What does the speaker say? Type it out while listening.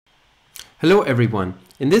Hello everyone.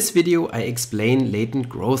 In this video I explain latent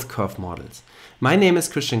growth curve models. My name is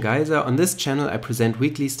Geiser. On this channel I present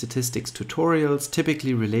weekly statistics tutorials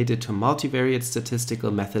typically related to multivariate statistical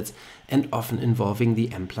methods and often involving the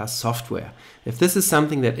Mplus software. If this is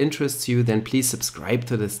something that interests you, then please subscribe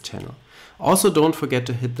to this channel. Also, don't forget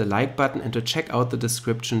to hit the like button and to check out the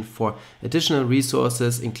description for additional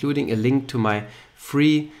resources, including a link to my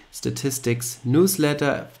free statistics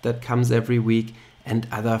newsletter that comes every week and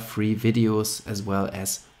other free videos as well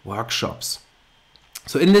as workshops.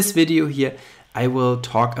 So in this video here, I will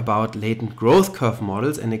talk about latent growth curve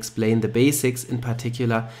models and explain the basics in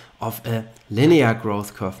particular of a linear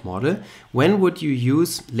growth curve model. When would you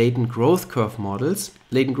use latent growth curve models?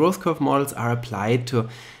 Latent growth curve models are applied to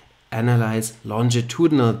analyze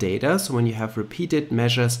longitudinal data. So when you have repeated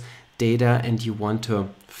measures data and you want to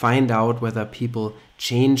find out whether people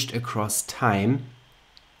changed across time,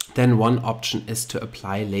 then one option is to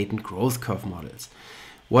apply latent growth curve models.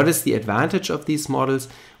 What is the advantage of these models?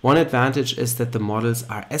 One advantage is that the models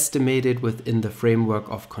are estimated within the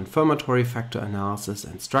framework of confirmatory factor analysis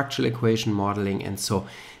and structural equation modeling, and so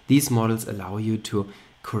these models allow you to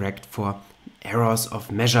correct for errors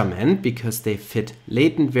of measurement because they fit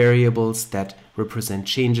latent variables that represent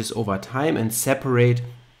changes over time and separate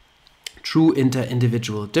true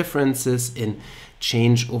inter-individual differences in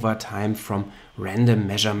change over time from random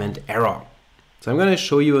measurement error. So I'm going to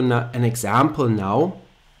show you an example now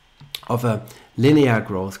of a linear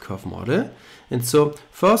growth curve model. And so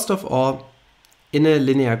first of all, in a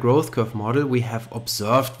linear growth curve model, we have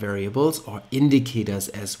observed variables or indicators,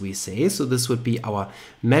 as we say. So this would be our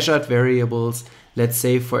measured variables. Let's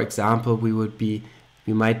say, for example, we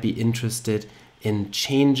might be interested in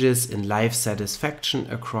changes in life satisfaction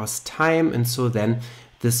across time. And so then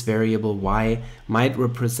this variable y might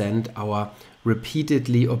represent our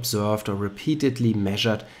repeatedly observed or repeatedly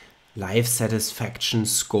measured life satisfaction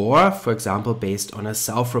score, for example, based on a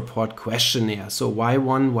self-report questionnaire. So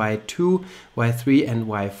y1, y2, y3, and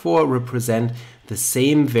y4 represent the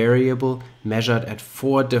same variable measured at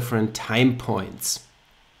 4 different time points.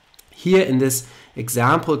 Here in this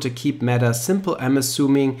example, to keep matters simple, I'm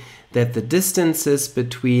assuming that the distances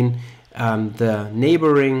between the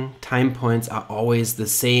neighboring time points are always the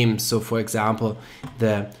same. So for example,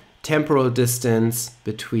 the temporal distance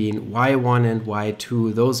between y1 and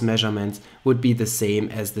y2, those measurements would be the same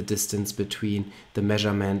as the distance between the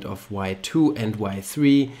measurement of y2 and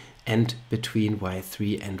y3 and between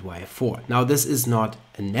y3 and y4. Now, this is not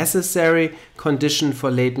a necessary condition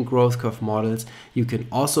for latent growth curve models. You can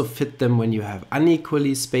also fit them when you have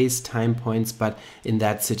unequally spaced time points, but in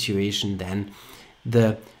that situation then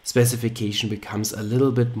the specification becomes a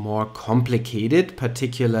little bit more complicated,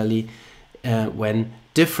 particularly when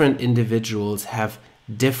different individuals have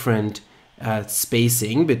different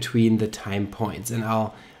spacing between the time points. And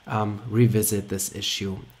I'll revisit this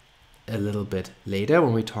issue a little bit later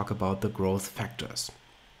when we talk about the growth factors.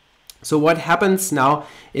 So what happens now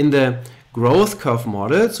in the growth curve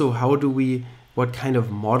model? So what kind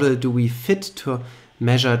of model do we fit to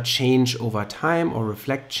measure change over time or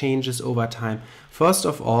reflect changes over time? First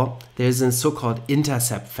of all, there's a so-called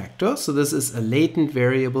intercept factor. So this is a latent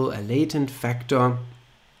variable, a latent factor,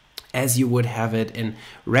 as you would have it in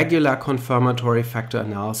regular confirmatory factor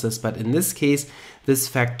analysis. But in this case, this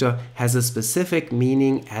factor has a specific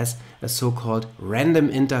meaning as a so-called random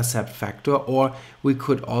intercept factor, or we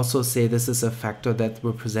could also say this is a factor that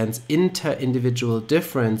represents inter-individual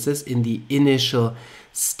differences in the initial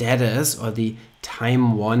status or the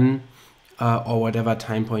time one or whatever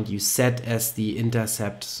time point you set as the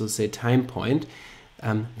intercept, so say time point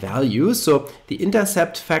value. So the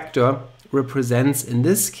intercept factor represents, in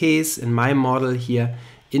this case, in my model here,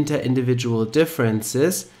 inter-individual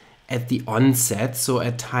differences at the onset, so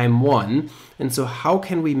at time 1. And so how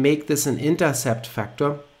can we make this an intercept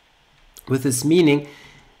factor? With this meaning,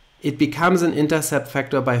 it becomes an intercept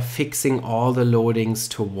factor by fixing all the loadings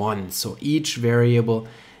to 1. So each variable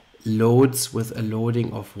loads with a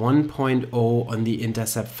loading of 1.0 on the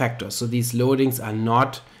intercept factor. So these loadings are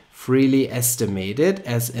not freely estimated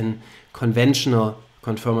as in conventional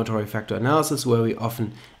confirmatory factor analysis, where we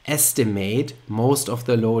often estimate most of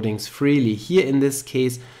the loadings freely. Here in this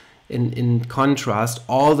case, in contrast,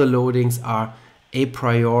 all the loadings are a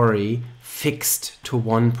priori fixed to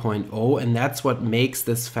 1.0, and that's what makes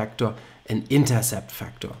this factor an intercept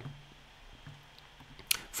factor.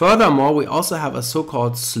 Furthermore, we also have a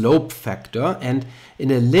so-called slope factor, and in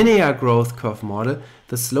a linear growth curve model,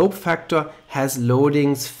 the slope factor has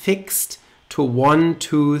loadings fixed to 1,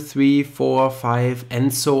 2, 3, 4, 5,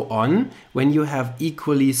 and so on when you have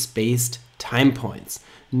equally spaced time points.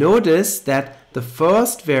 notice that the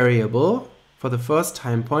first variable for the first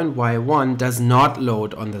time point, y1, does not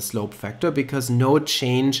load on the slope factor because no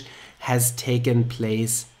change has taken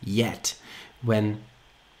place yet when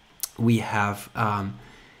we have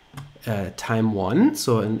time 1.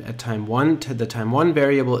 So at time 1, the time 1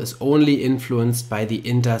 variable is only influenced by the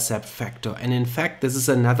intercept factor. And in fact, this is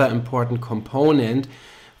another important component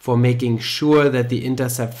for making sure that the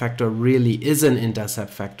intercept factor really is an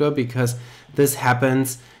intercept factor, because this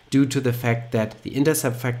happens due to the fact that the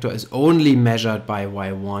intercept factor is only measured by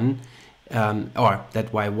y1, or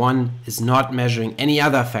that y1 is not measuring any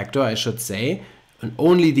other factor, I should say, and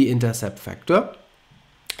only the intercept factor.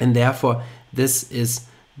 And therefore, this is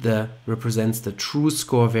represents the true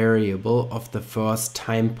score variable of the first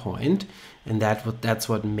time point, and that's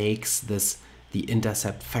what makes this the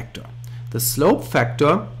intercept factor. The slope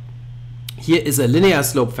factor here is a linear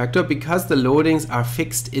slope factor because the loadings are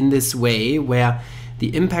fixed in this way, where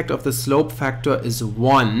the impact of the slope factor is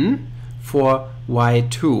 1 for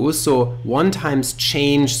y2, so 1 times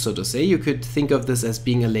change, so to say. You could think of this as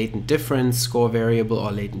being a latent difference score variable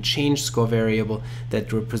or latent change score variable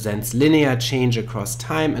that represents linear change across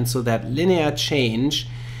time, and so that linear change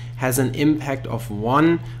has an impact of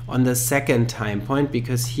 1 on the second time point,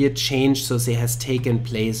 because here change, so to say, has taken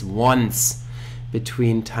place once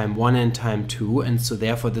between time 1 and time 2, and so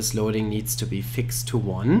therefore this loading needs to be fixed to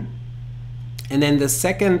 1. And then the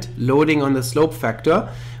second loading on the slope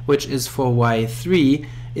factor, which is for y3,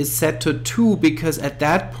 is set to 2 because at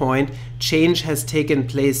that point change has taken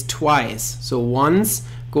place twice. So once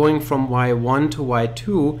going from y1 to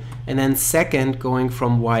y2, and then second going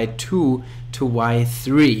from y2 to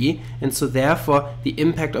y3. And so therefore the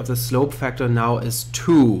impact of the slope factor now is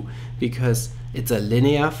 2 because it's a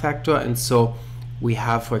linear factor, and so we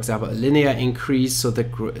have, for example, a linear increase, so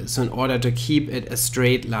in order to keep it a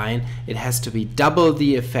straight line, it has to be double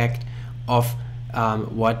the effect of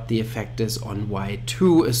what the effect is on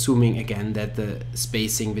y2, assuming again that the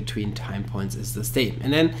spacing between time points is the same.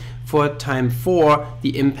 And then for time 4,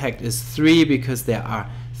 the impact is 3 because there are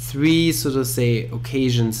 3, so to say,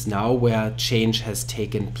 occasions now where change has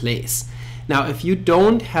taken place. Now, if you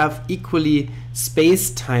don't have equally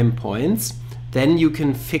spaced time points, then you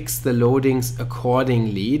can fix the loadings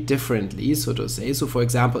accordingly, differently, so to say. So for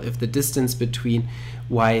example, if the distance between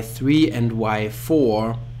y3 and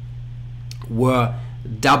y4 were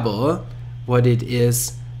double what it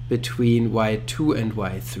is between y2 and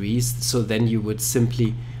y3, so then you would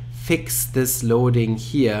simply fix this loading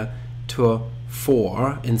here to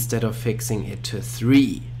 4 instead of fixing it to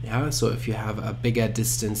 3. Yeah? So if you have a bigger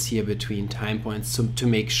distance here between time points, to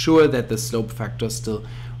make sure that the slope factor still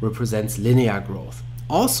represents linear growth.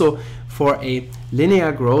 Also, for a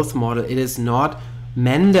linear growth model, it is not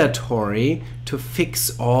mandatory to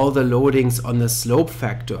fix all the loadings on the slope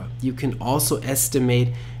factor. You can also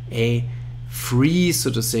estimate a free, so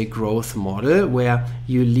to say, growth model where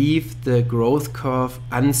you leave the growth curve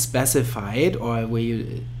unspecified, or where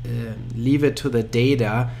you leave it to the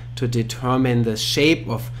data to determine the shape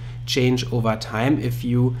of change over time. If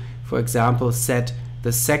you, for example, set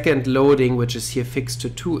the second loading, which is here fixed to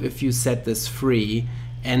 2, if you set this free,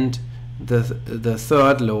 and the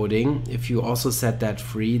third loading, if you also set that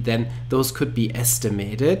free, then those could be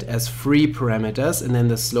estimated as free parameters, and then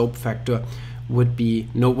the slope factor would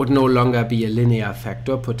no longer be a linear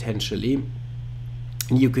factor potentially.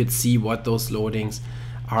 You could see what those loadings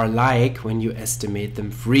are like when you estimate them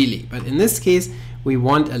freely. But in this case, we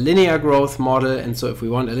want a linear growth model, and so if we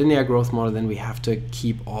want a linear growth model, then we have to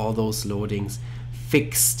keep all those loadings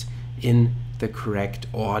fixed in the correct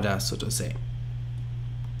order, so to say.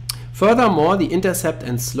 Furthermore, the intercept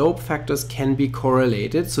and slope factors can be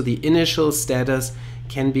correlated, so the initial status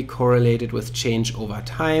can be correlated with change over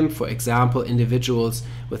time. For example, individuals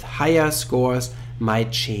with higher scores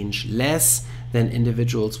might change less than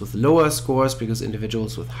individuals with lower scores, because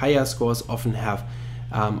individuals with higher scores often have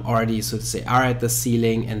already, so to say, are at the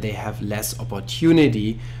ceiling and they have less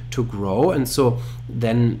opportunity to grow. And so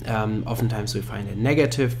then oftentimes we find a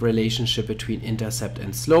negative relationship between intercept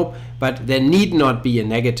and slope, but there need not be a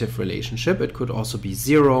negative relationship. It could also be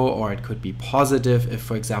 0, or it could be positive if,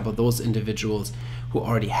 for example, those individuals who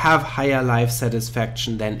already have higher life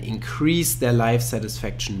satisfaction then increase their life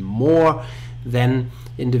satisfaction more than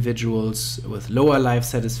individuals with lower life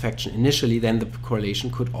satisfaction initially, then the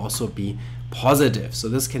correlation could also be positive. So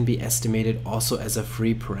this can be estimated also as a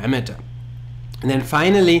free parameter. And then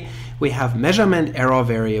finally, we have measurement error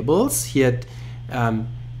variables. Here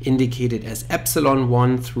indicated as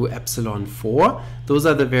epsilon1 through epsilon4. Those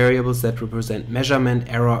are the variables that represent measurement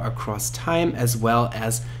error across time, as well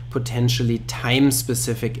as potentially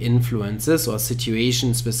time-specific influences or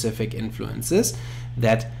situation-specific influences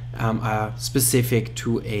that are specific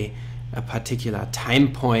to a particular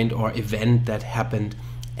time point or event that happened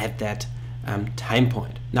at that time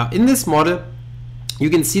point. Now, in this model, you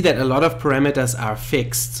can see that a lot of parameters are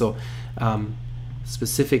fixed. So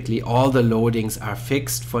specifically, all the loadings are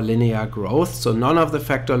fixed for linear growth. So none of the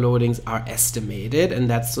factor loadings are estimated, and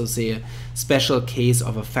that's, so say, a special case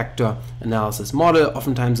of a factor analysis model.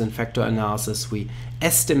 Oftentimes in factor analysis, we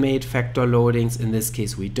estimate factor loadings. In this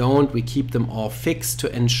case, we don't. We keep them all fixed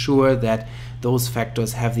to ensure that those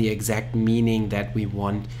factors have the exact meaning that we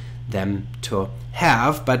want them to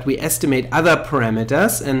have. But we estimate other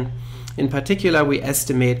parameters, and in particular, we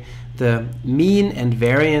estimate the mean and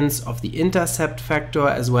variance of the intercept factor,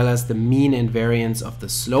 as well as the mean and variance of the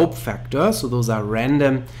slope factor. So those are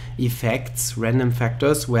random effects, random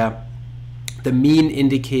factors, where the mean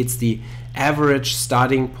indicates the average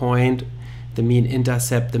starting point, the mean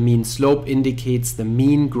intercept, the mean slope indicates the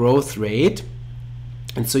mean growth rate.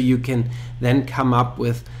 And so you can then come up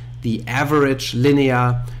with the average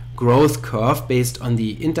linear growth curve based on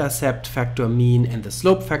the intercept factor mean and the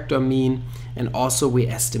slope factor mean. And also we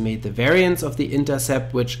estimate the variance of the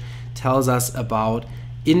intercept, which tells us about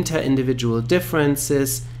inter-individual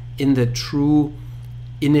differences in the true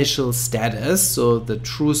initial status, so the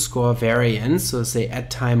true score variance. So say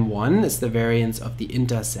at time 1 is the variance of the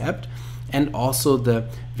intercept, and also the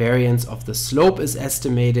variance of the slope is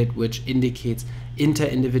estimated, which indicates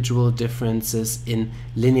inter-individual differences in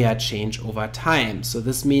linear change over time. So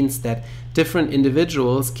this means that different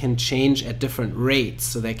individuals can change at different rates.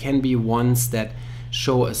 So there can be ones that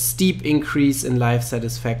show a steep increase in life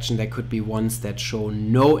satisfaction. There could be ones that show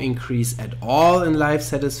no increase at all in life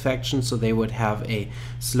satisfaction. So they would have a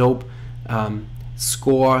slope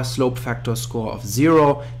factor score of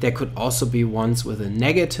 0. There could also be ones with a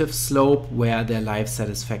negative slope where their life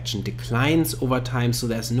satisfaction declines over time. So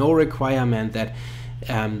there's no requirement that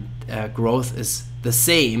growth is the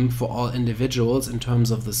same for all individuals in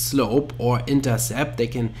terms of the slope or intercept. They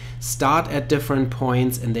can start at different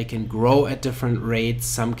points and they can grow at different rates.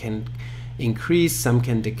 Some can increase, some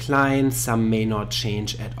can decline, some may not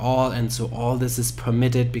change at all. And so all this is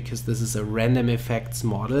permitted because this is a random effects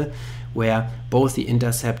model where both the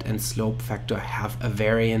intercept and slope factor have a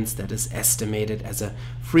variance that is estimated as a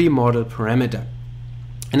free model parameter.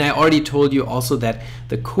 And I already told you also that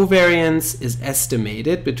the covariance is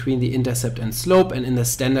estimated between the intercept and slope, and in the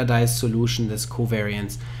standardized solution this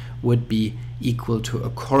covariance would be equal to a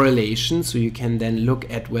correlation. So you can then look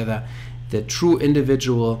at whether the true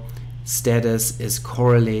individual status is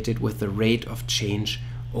correlated with the rate of change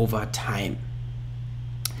over time.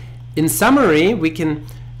 In summary, we can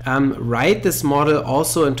write this model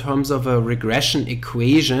also in terms of a regression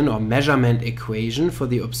equation or measurement equation for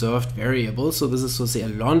the observed variable. So this is, so say, a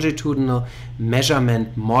longitudinal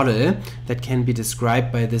measurement model that can be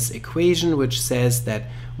described by this equation, which says that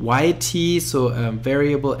yt, so a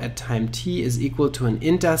variable at time t, is equal to an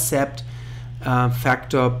intercept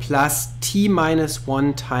factor plus t minus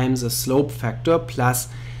 1 times a slope factor plus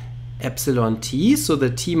epsilon t. So the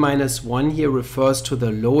t minus 1 here refers to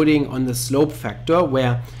the loading on the slope factor,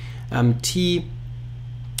 where t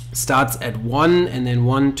starts at 1 and then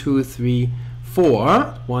 1, 2, 3,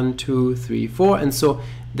 4, 1, 2, 3, 4, and so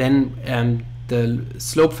then the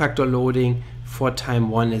slope factor loading for time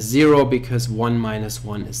 1 is 0 because 1 minus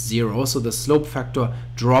 1 is 0. So the slope factor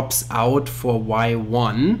drops out for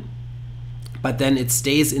y1, but then it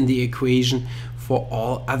stays in the equation for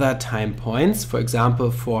all other time points. For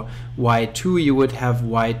example, for y2 you would have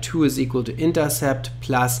y2 is equal to intercept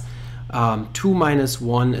plus 2 minus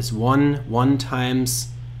 1 is 1 times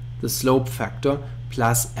the slope factor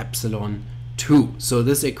plus epsilon 2. So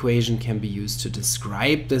this equation can be used to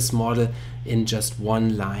describe this model in just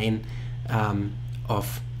one line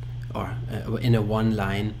in a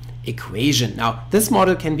one-line equation. Now, this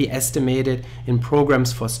model can be estimated in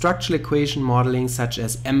programs for structural equation modeling such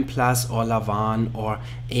as Mplus or Latent or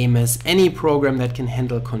AMOS. Any program that can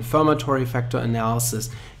handle confirmatory factor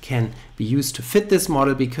analysis can be used to fit this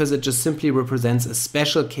model because it just simply represents a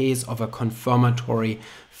special case of a confirmatory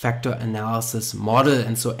factor analysis model.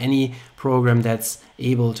 And so any program that's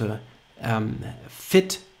able to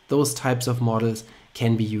fit those types of models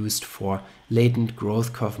can be used for latent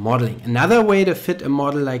growth curve modeling. Another way to fit a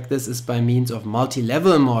model like this is by means of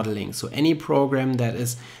multi-level modeling. So any program that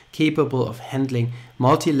is capable of handling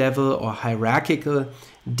multi-level or hierarchical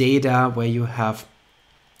data where you have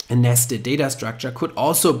A nested data structure could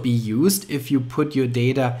also be used if you put your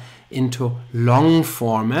data into long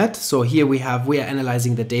format. So here we are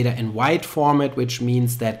analyzing the data in wide format, which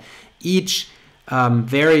means that each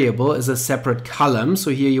variable is a separate column.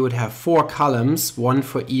 So here you would have 4 columns, one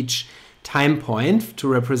for each time point to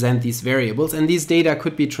represent these variables. And these data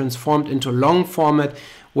could be transformed into long format,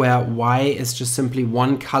 where y is just simply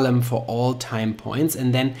one column for all time points.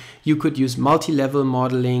 And then you could use multi-level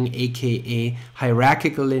modeling, aka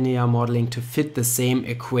hierarchical linear modeling, to fit the same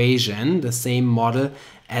equation, the same model,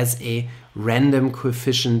 as a random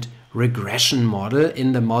coefficient regression model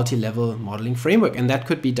in the multi-level modeling framework. And that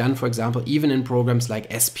could be done, for example, even in programs like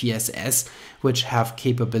SPSS, which have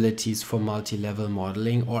capabilities for multi-level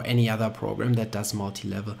modeling, or any other program that does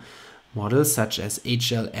multi-level models such as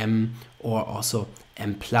HLM, or also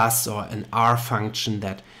Mplus, or an R function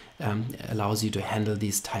that allows you to handle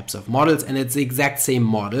these types of models. And it's the exact same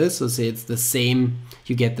model. So say it's the same,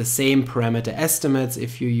 you get the same parameter estimates.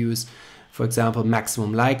 If you use, for example,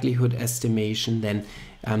 maximum likelihood estimation, then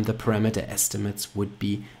the parameter estimates would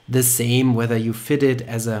be the same. Whether you fit it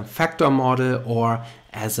as a factor model or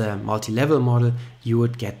as a multi-level model, you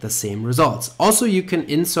would get the same results. Also, you can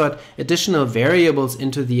insert additional variables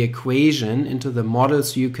into the equation, into the model.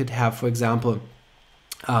 So you could have, for example,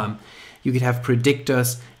 you could have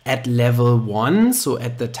predictors at level 1. So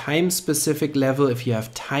at the time-specific level, if you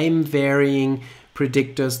have time-varying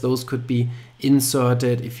predictors, those could be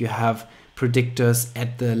inserted. If you have predictors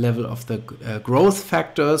at the level of the growth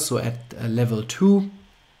factor, so at level 2,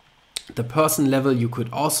 the person level, you could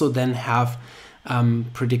also then have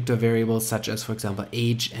predictor variables such as, for example,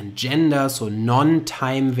 age and gender. So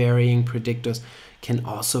non-time varying predictors can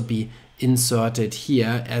also be inserted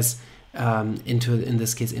here as in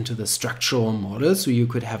this case into the structural model. So you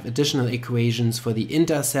could have additional equations for the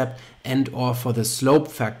intercept and or for the slope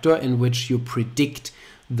factor, in which you predict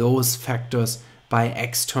those factors by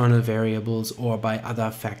external variables or by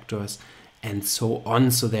other factors and so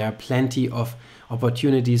on. So there are plenty of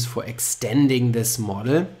opportunities for extending this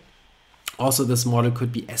model. Also, this model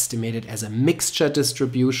could be estimated as a mixture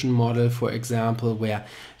distribution model, for example, where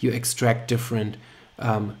you extract different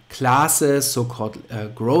classes, so-called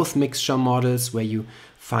growth mixture models, where you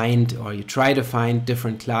find, or you try to find,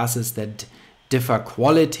 different classes that differ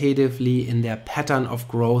qualitatively in their pattern of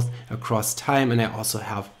growth across time. And I also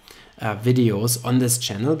have videos on this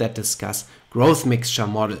channel that discuss growth mixture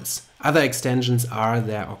models. Other extensions are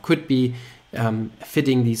there, or could be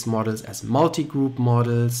fitting these models as multi-group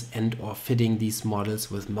models, and or fitting these models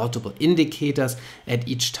with multiple indicators at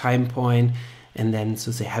each time point, and then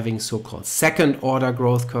so say having so-called second order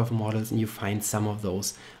growth curve models. And you find some of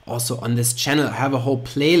those also on this channel. I have a whole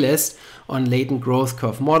playlist on latent growth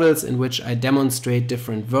curve models in which I demonstrate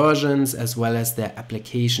different versions as well as their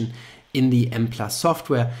application in the Mplus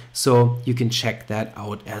software, so you can check that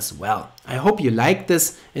out as well. I hope you liked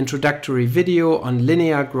this introductory video on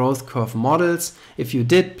linear growth curve models. If you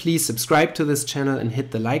did, please subscribe to this channel and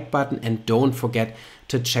hit the like button, and don't forget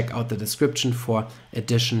to check out the description for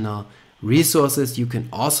additional resources. You can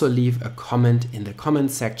also leave a comment in the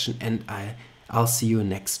comment section, and I'll see you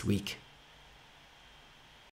next week.